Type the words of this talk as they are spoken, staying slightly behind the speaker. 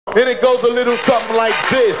And it goes a little something like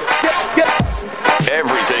this.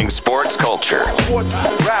 Everything sports culture. Sports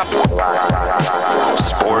rap.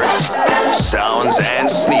 Sports, sounds, and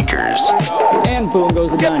sneakers. And boom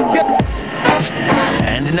goes the dynamite.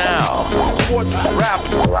 And now, Sports rap.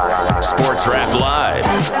 Sports Rap Live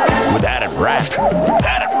with Adam Rapp,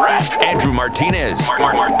 Andrew Martinez,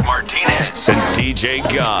 Martinez, and DJ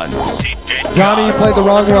Guns. Johnny, you played the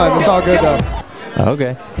wrong one. It's all good though.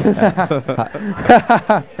 Okay.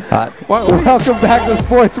 Welcome back to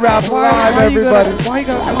Sports Rap Live, everybody. Why you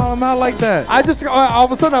gotta call him out like that? I just all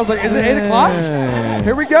of a sudden I was like, is it 8 o'clock?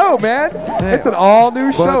 Here we go, man. It's an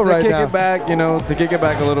all-new show right now. To kick it back, to kick it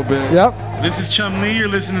back a little bit. Yep. This is Chum Lee. You're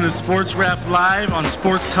listening to Sports Rap Live on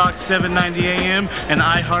Sports Talk 790 AM and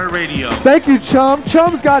iHeartRadio. Thank you, Chum.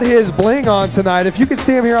 Chum's got his bling on tonight. If you can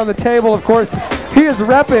see him here on the table, of course, he is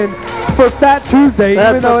repping for Fat Tuesday,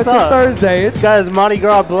 even though it's a Thursday. This guy has Mardi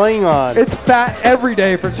Gras bling on. It's fat every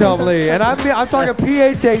day for Chum Lee, and I'm talking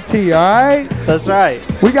P-H-A-T, all right? That's right.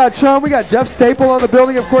 We got Chum, we got Jeff Staple on the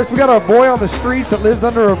building. Of course, we got our boy on the streets that lives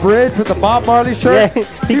under a bridge with the Bob Marley shirt. Yeah,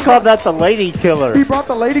 he called that the Lady Killer. He brought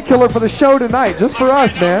the Lady Killer for the show tonight, just for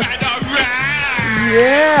us, man.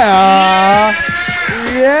 Yeah.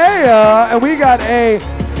 Yeah. And we got a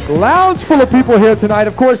lounge full of people here tonight.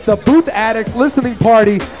 Of course, the Booth Addicts listening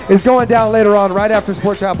party is going down later on, right after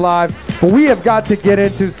Sports Rap Live. But we have got to get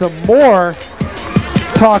into some more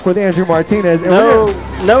talk with Andrew Martinez. And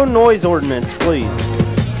no noise ordinance, please.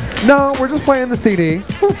 No, we're just playing the CD.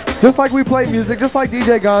 Just like we play music, just like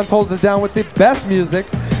DJ Gons holds us down with the best music.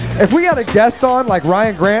 If we got a guest on like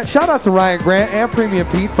Ryan Grant, shout out to Ryan Grant and Premium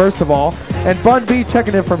Pete, first of all, and Bun B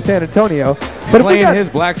checking in from San Antonio. But playing his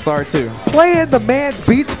Black Star too. Playing the man's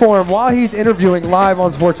beats for him while he's interviewing live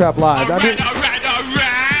on Sports Rap Live.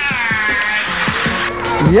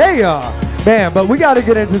 Yeah. Man, but we got to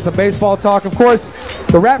get into some baseball talk. Of course,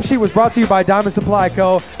 the rap sheet was brought to you by Diamond Supply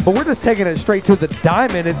Co., but we're just taking it straight to the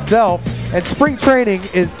diamond itself, and spring training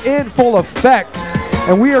is in full effect,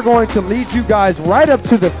 and we are going to lead you guys right up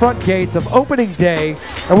to the front gates of opening day,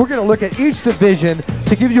 and we're going to look at each division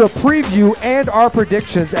to give you a preview and our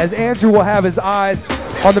predictions, as Andrew will have his eyes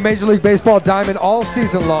on the Major League Baseball diamond all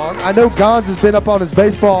season long. I know Gons has been up on his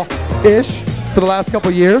baseball-ish for the last couple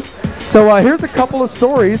years. So here's a couple of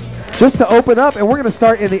stories just to open up, and we're going to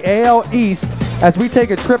start in the AL East as we take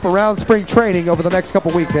a trip around spring training over the next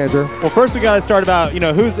couple weeks, Andrew. Well, first we got to start about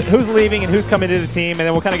who's leaving and who's coming to the team, and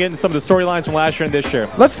then we'll kind of get into some of the storylines from last year and this year.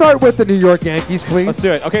 Let's start with the New York Yankees, please. Let's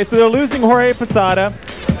do it. Okay, so they're losing Jorge Posada,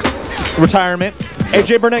 retirement.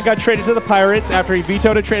 AJ Burnett got traded to the Pirates after he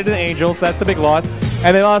vetoed a trade to the Angels. That's a big loss.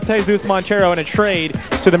 And they lost Jesus Montero in a trade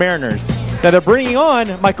to the Mariners. Now they're bringing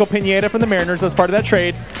on Michael Pineda from the Mariners as part of that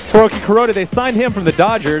trade. Hiroki Kuroda, they signed him from the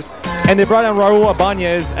Dodgers, and they brought on Raul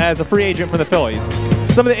Ibanez as a free agent from the Phillies.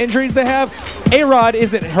 Some of the injuries they have, A-Rod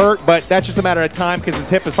isn't hurt, but that's just a matter of time because his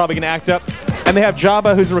hip is probably going to act up. And they have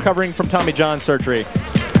Jabba, who's recovering from Tommy John surgery.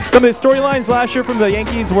 Some of the storylines last year from the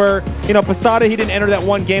Yankees were, Posada, he didn't enter that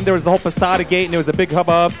one game. There was the whole Posada gate, and there was a big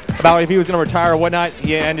hubbub about if he was going to retire or whatnot.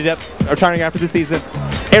 He ended up retiring after the season.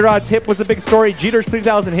 A-Rod's hip was a big story. Jeter's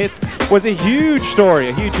 3,000 hits was a huge story,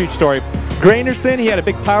 a huge, huge story. Granderson, he had a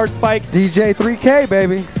big power spike. DJ 3K,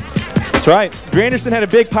 baby. That's right. Granderson had a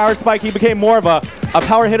big power spike. He became more of a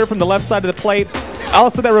power hitter from the left side of the plate.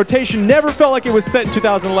 Also, that rotation never felt like it was set in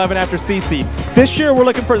 2011 after CC. This year, we're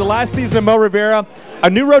looking for the last season of Mo Rivera, a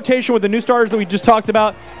new rotation with the new stars that we just talked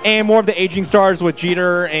about, and more of the aging stars with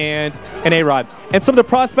Jeter and A-Rod. And some of the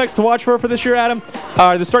prospects to watch for this year, Adam,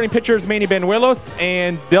 are the starting pitchers Manny Banuelos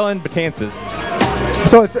and Dylan Betances.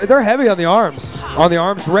 So they're heavy on the arms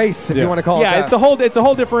race, if you want to call it that. Yeah, it's a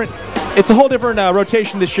whole different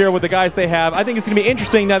rotation this year with the guys they have. I think it's going to be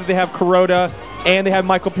interesting now that they have Kuroda and they have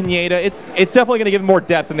Michael Pineda. It's definitely going to give them more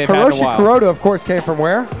depth than they've had in a while. Kuroda, of course, came from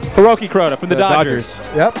where? Hiroki Kuroda from the Dodgers.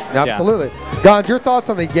 Yep, absolutely. Yeah. Gons, your thoughts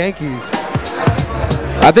on the Yankees?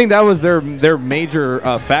 I think that was their major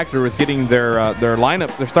factor, was getting their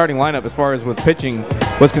lineup, their starting lineup as far as with pitching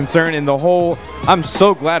was concerned. And the whole, I'm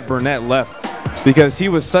so glad Burnett left because he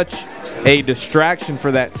was such a distraction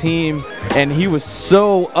for that team, and he was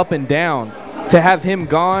so up and down. To have him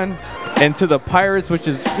gone and to the Pirates, which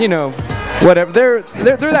is, whatever. They're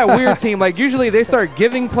that weird team. Like, usually they start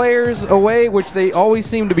giving players away, which they always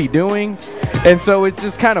seem to be doing. And so it's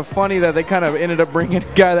just kind of funny that they kind of ended up bringing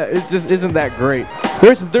a guy that it just isn't that great.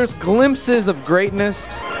 There's glimpses of greatness,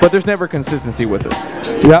 but there's never consistency with it.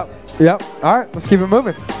 Yep. All right, let's keep it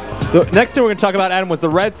moving. The next thing we're going to talk about, Adam, was the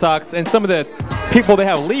Red Sox and some of the people they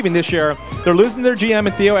have leaving this year. They're losing their GM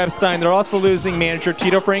and Theo Epstein. They're also losing manager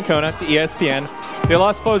Tito Francona to ESPN. They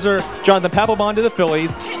lost closer Jonathan Papelbon to the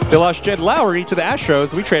Phillies. They lost Jed Lowry to the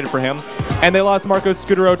Astros. We traded for him. And they lost Marco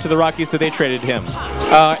Scudero to the Rockies, so they traded him.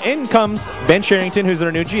 In comes Ben Cherington, who's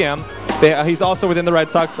their new GM. He's also within the Red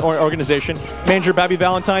Sox organization. Manager Bobby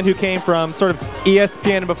Valentine, who came from sort of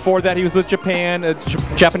ESPN, and before that he was with Japan,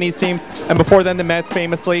 Japanese teams, and before then the Mets,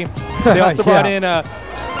 famously. They also brought in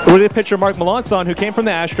relief pitcher Mark Melanson, who came from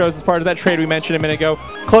the Astros as part of that trade we mentioned a minute ago.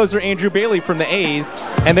 Closer Andrew Bailey from the A's,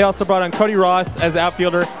 and they also brought on Cody Ross as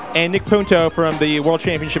outfielder and Nick Punto from the World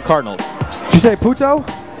Championship Cardinals. Did you say Puto?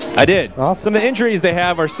 I did. Awesome. Some of the injuries they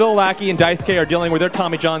have are still Lackey and Daisuke are dealing with their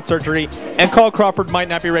Tommy John surgery, and Carl Crawford might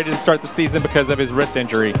not be ready to start the season because of his wrist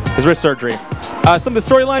surgery. Some of the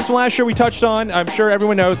storylines from last year we touched on. I'm sure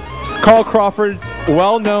everyone knows Carl Crawford's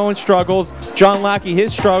well-known struggles, John Lackey,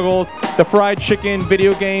 his struggles, the fried chicken,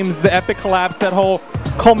 video games, the epic collapse, that whole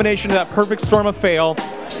culmination of that perfect storm of fail.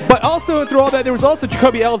 But also, through all that, there was also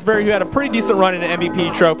Jacoby Ellsbury, who had a pretty decent run in an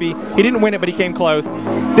MVP trophy. He didn't win it, but he came close.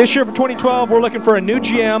 This year for 2012, we're looking for a new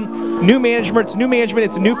GM, new management.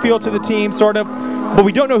 It's a new feel to the team, sort of. But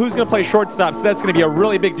we don't know who's going to play shortstop, so that's going to be a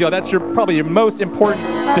really big deal. That's probably your most important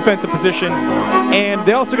defensive position. And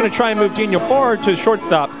they're also going to try and move Daniel Bard to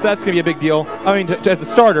shortstop, so that's going to be a big deal. I mean, as a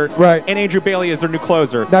starter. Right. And Andrew Bailey is their new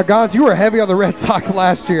closer. Now, Gons, you were heavy on the Red Sox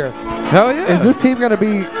last year. Hell yeah. Is this team going to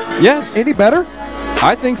be any better?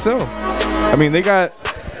 I think so. I mean,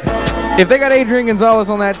 if they got Adrian Gonzalez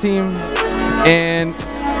on that team, and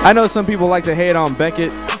I know some people like to hate on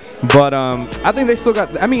Beckett, but I think they still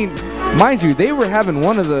got, I mean, mind you, they were having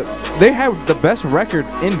they had the best record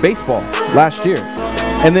in baseball last year.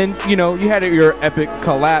 And then, you had your epic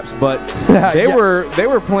collapse, but they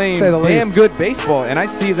were playing damn good baseball, and I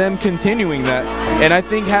see them continuing that. And I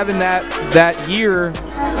think having that year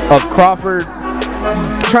of Crawford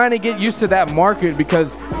trying to get used to that market,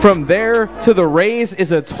 because from there to the Rays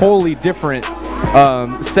is a totally different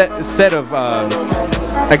set of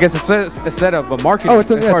I guess a set of marketing. Oh,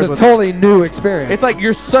 it's a totally new experience. It's like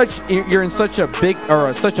you're in such a big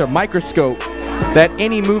or such a microscope that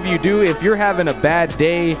any move you do, if you're having a bad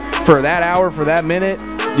day for that hour, for that minute,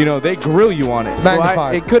 they grill you on it. It's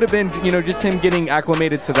magnified. It could have been, just him getting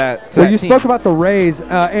acclimated to that. Well, you spoke about the Rays,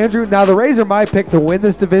 Andrew. Now the Rays are my pick to win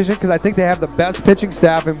this division because I think they have the best pitching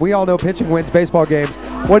staff, and we all know pitching wins baseball games.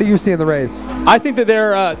 What do you see in the Rays? I think that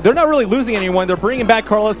they're not really losing anyone. They're bringing back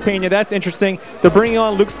Carlos Pena. That's interesting. They're bringing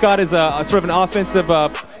on Luke Scott as a sort of an offensive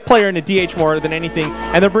player in a DH more than anything,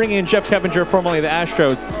 and they're bringing in Jeff Kevinger, formerly of the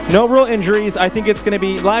Astros. No real injuries. I think it's going to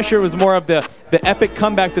be, last year was more of the epic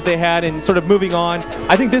comeback that they had and sort of moving on.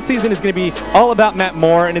 I think this season is going to be all about Matt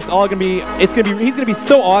Moore, and he's going to be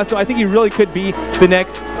so awesome. I think he really could be the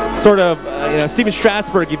next sort of Steven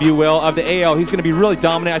Strasburg, if you will, of the AL. He's going to be really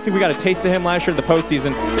dominant. I think we got a taste of him last year in the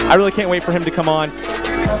postseason. I really can't wait for him to come on.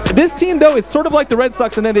 This team, though, is sort of like the Red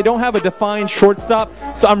Sox, and then they don't have a defined shortstop,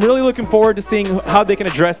 so I'm really looking forward to seeing how they can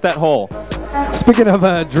address that hole. Speaking of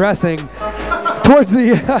addressing, towards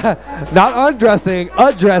the not undressing,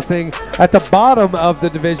 addressing at the bottom of the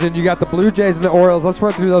division, you got the Blue Jays and the Orioles. Let's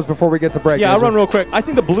run through those before we get to break. Yeah, I'll run real quick. I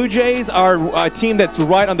think the Blue Jays are a team that's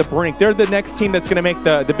right on the brink. They're the next team that's going to make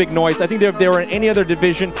the big noise. I think if they were in any other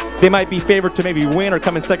division, they might be favored to maybe win or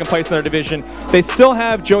come in second place in their division. They still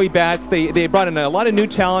have Joey Bats. They brought in a lot of new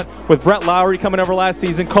talent with Brett Lowry coming over last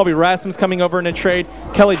season, Colby Rasmus coming over in a trade,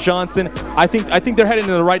 Kelly Johnson. I think they're heading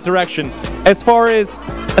in the right direction. As far as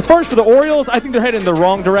for the Orioles, I think they're heading in the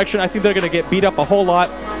wrong direction. I think they're going to get beat up a whole lot.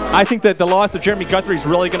 I think that the loss of Jeremy Guthrie is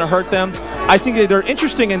really going to hurt them. I think that they're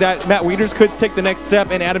interesting in that Matt Wieters could take the next step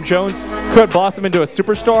and Adam Jones could blossom into a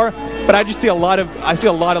superstar. But I just see a lot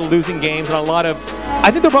of losing games and I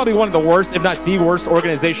think they're probably one of the worst, if not the worst,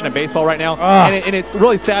 organization in baseball right now. And it's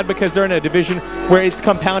really sad because they're in a division where it's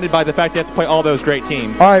compounded by the fact they have to play all those great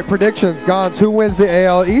teams. All right, predictions. Gons, who wins the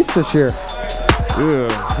AL East this year?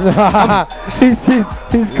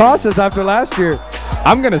 he's cautious after last year.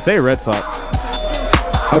 I'm going to say Red Sox.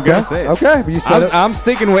 I'm going to say it. Okay. But you said I'm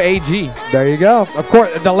sticking with AG. There you go. Of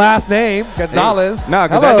course, the last name, Gonzalez. No,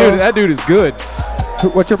 because that dude is good.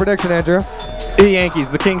 What's your prediction, Andrew? The Yankees,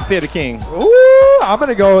 the King stay the king. Ooh, I'm going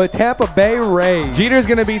to go with Tampa Bay Rays. Jeter's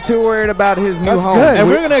going to be too worried about his new home. Good. And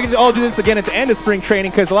we're going to all do this again at the end of spring training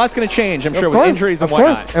because a lot's going to change, I'm sure, with injuries and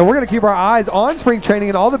whatnot. And we're going to keep our eyes on spring training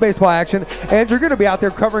and all the baseball action. And you're going to be out there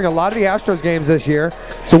covering a lot of the Astros games this year.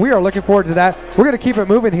 So we are looking forward to that. We're going to keep it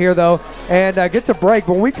moving here, though, and get to break.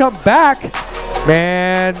 But when we come back,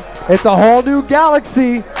 man, it's a whole new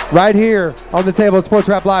galaxy right here on the table at Sports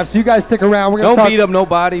Rap Live. So you guys stick around. We're gonna Don't beat up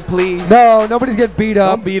nobody, please. No, nobody's getting beat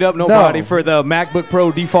up. Don't beat up nobody for the MacBook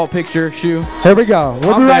Pro default picture shoe. Here we go.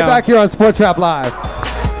 We'll be right back here on Sports Rap Live.